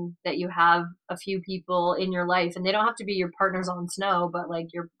knowing that you have a few people in your life, and they don't have to be your partners on snow, but like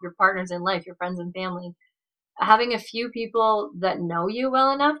your partners in life, your friends and family. Having a few people that know you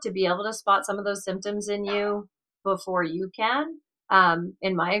well enough to be able to spot some of those symptoms in you before you can.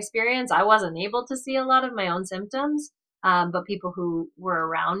 In my experience, I wasn't able to see a lot of my own symptoms, but people who were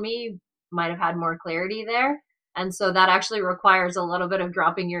around me might have had more clarity there. And so that actually requires a little bit of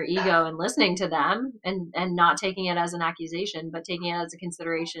dropping your ego and listening to them and not taking it as an accusation, but taking it as a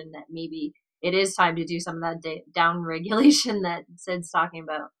consideration that maybe it is time to do some of that down regulation that Sid's talking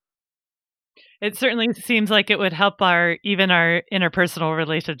about. It certainly seems like it would help our interpersonal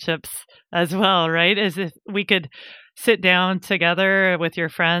relationships as well, right? As if we could sit down together with your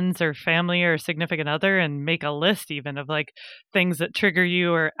friends or family or significant other and make a list even of like things that trigger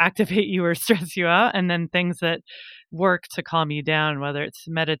you or activate you or stress you out, and then things that work to calm you down, whether it's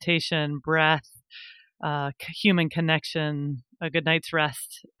meditation, breath, human connection, a good night's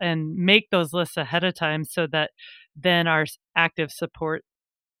rest, and make those lists ahead of time so that then our active support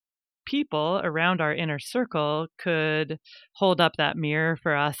people around our inner circle could hold up that mirror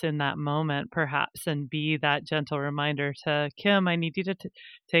for us in that moment, perhaps, and be that gentle reminder to Kim, I need you to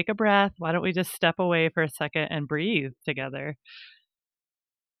take a breath. Why don't we just step away for a second and breathe together?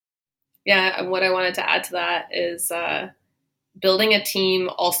 Yeah, and what I wanted to add to that is building a team,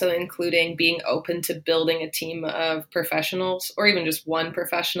 also including being open to building a team of professionals, or even just one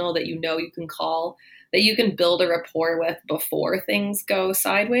professional that you know you can call, that you can build a rapport with before things go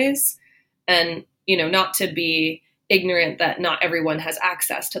sideways. And, not to be ignorant that not everyone has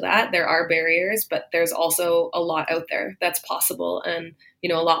access to that. There are barriers, but there's also a lot out there that's possible. And,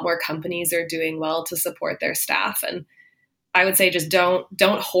 a lot more companies are doing well to support their staff. And I would say just don't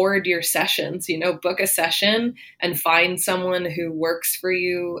hoard your sessions, book a session and find someone who works for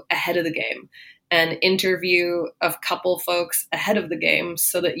you ahead of the game, and interview a couple folks ahead of the game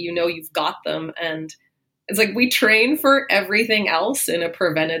so that you've got them. And it's like we train for everything else in a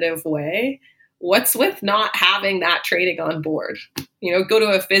preventative way. What's with not having that training on board? Go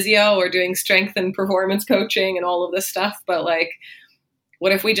to a physio or doing strength and performance coaching and all of this stuff. But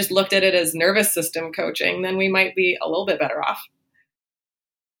what if we just looked at it as nervous system coaching? Then we might be a little bit better off.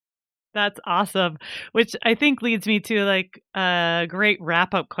 That's awesome. Which I think leads me to a great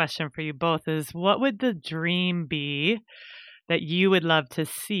wrap-up question for you both is, what would the dream be that you would love to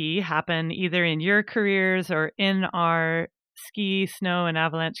see happen either in your careers or in our ski, snow, and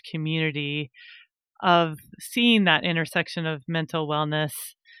avalanche community, of seeing that intersection of mental wellness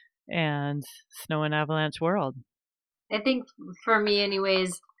and snow and avalanche world? I think for me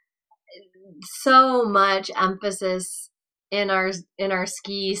anyways, so much emphasis in our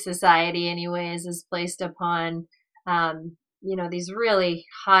ski society anyways is placed upon these really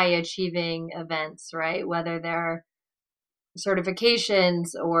high achieving events, right? Whether they're certifications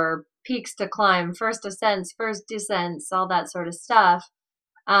or peaks to climb, first ascents, first descents, all that sort of stuff.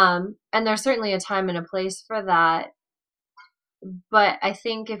 And there's certainly a time and a place for that. But I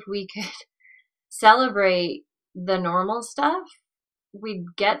think if we could celebrate the normal stuff, we'd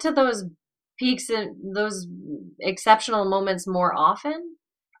get to those peaks and those exceptional moments more often.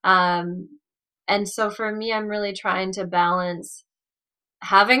 And so for me, I'm really trying to balance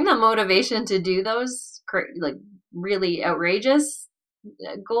having the motivation to do those really outrageous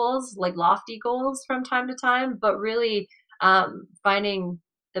goals, lofty goals from time to time, but really finding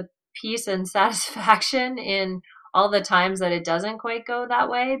the peace and satisfaction in all the times that it doesn't quite go that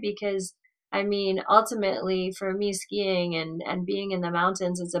way. Because ultimately for me, skiing and being in the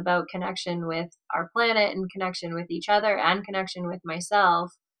mountains is about connection with our planet and connection with each other and connection with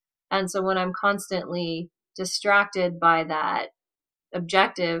myself. And so when I'm constantly distracted by that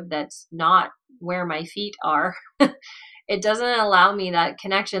objective that's not where my feet are, it doesn't allow me that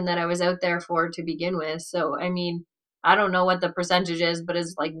connection that I was out there for to begin with. So, I don't know what the percentage is, but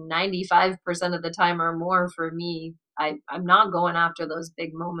it's 95% of the time or more for me. I'm not going after those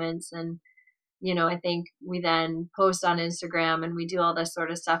big moments. And, I think we then post on Instagram and we do all this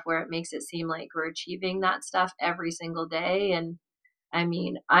sort of stuff where it makes it seem like we're achieving that stuff every single day. And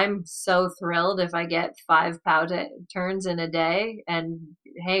I'm so thrilled if I get 5 pow turns in a day. And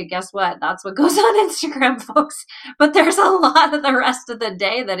hey, guess what? That's what goes on Instagram, folks. But there's a lot of the rest of the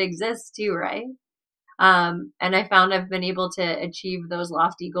day that exists too, right? And I found I've been able to achieve those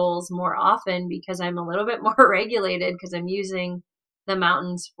lofty goals more often because I'm a little bit more regulated, because I'm using the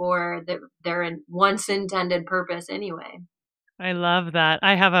mountains for their once intended purpose anyway. I love that.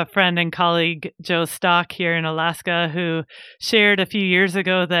 I have a friend and colleague, Joe Stock, here in Alaska, who shared a few years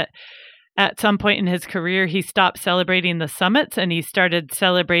ago that at some point in his career, he stopped celebrating the summits and he started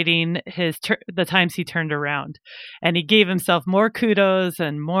celebrating the times he turned around. And he gave himself more kudos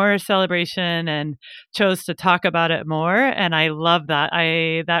and more celebration and chose to talk about it more. And I love that.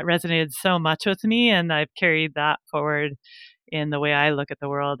 That resonated so much with me, and I've carried that forward in the way I look at the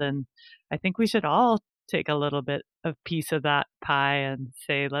world. And I think we should all take a little bit of piece of that pie and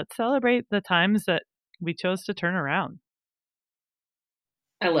say, let's celebrate the times that we chose to turn around.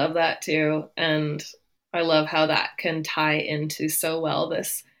 I love that too. And I love how that can tie into so well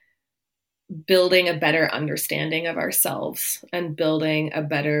this building a better understanding of ourselves and building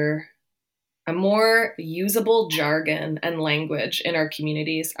a more usable jargon and language in our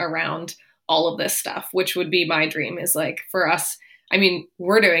communities around all of this stuff, which would be my dream, is for us.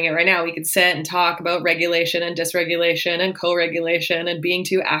 We're doing it right now. We could sit and talk about regulation and dysregulation and co-regulation and being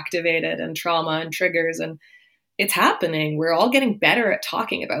too activated and trauma and triggers, and it's happening. We're all getting better at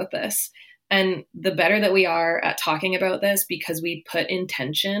talking about this. And the better that we are at talking about this, because we put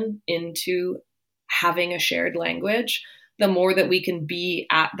intention into having a shared language, the more that we can be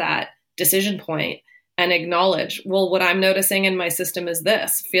at that decision point and acknowledge, well, what I'm noticing in my system is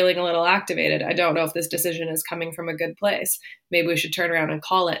this, feeling a little activated. I don't know if this decision is coming from a good place. Maybe we should turn around and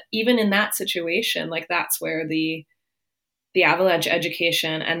call it. Even in that situation, like that's where the avalanche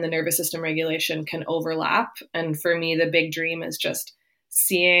education and the nervous system regulation can overlap. And for me, the big dream is just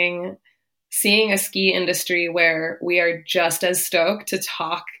seeing a ski industry where we are just as stoked to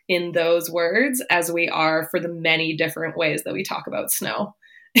talk in those words as we are for the many different ways that we talk about snow.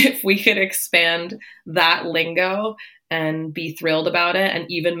 If we could expand that lingo and be thrilled about it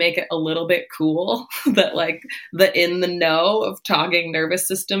and even make it a little bit cool that like the in the know of talking nervous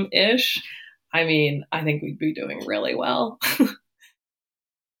system ish, I mean, I think we'd be doing really well.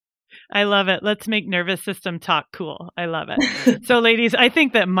 I love it. Let's make nervous system talk cool. I love it. So ladies, I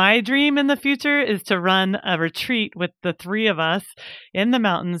think that my dream in the future is to run a retreat with the three of us in the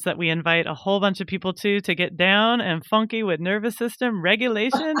mountains that we invite a whole bunch of people to get down and funky with nervous system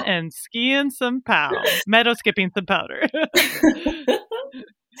regulation and skiing some meadow skipping some powder.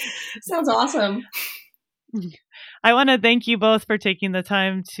 Sounds awesome. I want to thank you both for taking the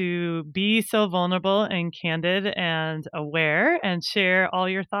time to be so vulnerable and candid and aware and share all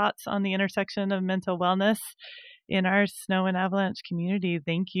your thoughts on the intersection of mental wellness in our snow and avalanche community.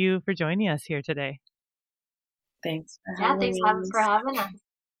 Thank you for joining us here today. Thanks. Thanks for having us.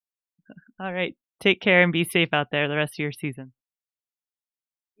 All right. Take care and be safe out there the rest of your season.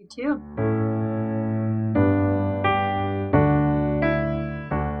 You too.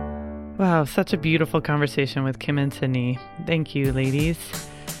 Wow, such a beautiful conversation with Kim and Sydney. Thank you, ladies.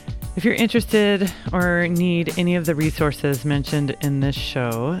 If you're interested or need any of the resources mentioned in this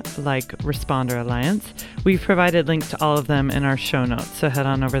show, like Responder Alliance, we've provided links to all of them in our show notes, so head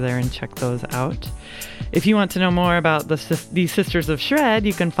on over there and check those out. If you want to know more about these Sisters of Shred,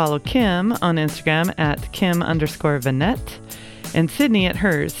 you can follow Kim on Instagram at Kim_Vinet and Sydney at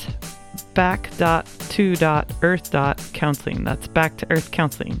hers, back.to.earth.counseling. That's Back to Earth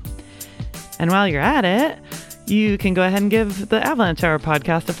Counseling. And while you're at it, you can go ahead and give the Avalanche Hour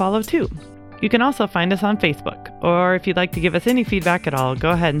podcast a follow too. You can also find us on Facebook, or if you'd like to give us any feedback at all,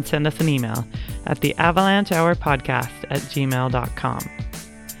 go ahead and send us an email at theavalanchehourpodcast@gmail.com.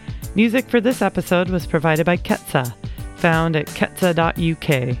 Music for this episode was provided by Ketsa, found at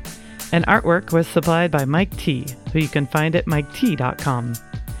ketsa.uk, and artwork was supplied by Mike T, who you can find at miket.com.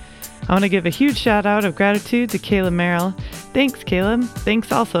 I want to give a huge shout out of gratitude to Caleb Merrill. Thanks, Caleb.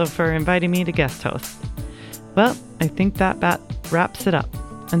 Thanks also for inviting me to guest host. Well, I think that wraps it up.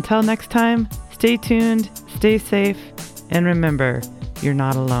 Until next time, stay tuned, stay safe, and remember, you're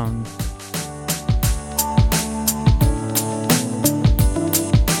not alone.